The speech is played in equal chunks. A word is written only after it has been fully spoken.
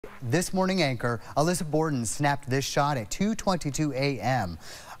This morning anchor Alyssa Borden snapped this shot at 2:22 a.m.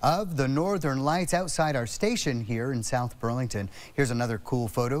 of the northern lights outside our station here in South Burlington. Here's another cool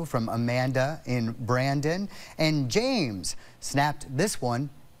photo from Amanda in Brandon, and James snapped this one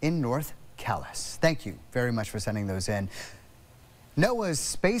in North Calais. Thank you very much for sending those in. NOAA's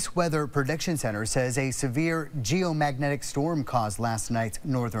Space Weather Prediction Center says a severe geomagnetic storm caused last night's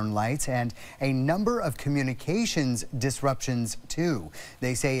northern lights and a number of communications disruptions too.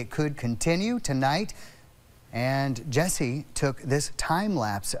 They say it could continue tonight, and Jesse took this time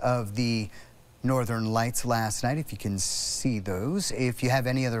lapse of the northern lights last night, if you can see those. If you have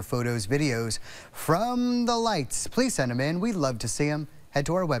any other photos, videos from the lights, please send them in. We'd love to see them. Head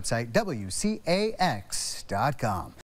to our website, WCAX.com.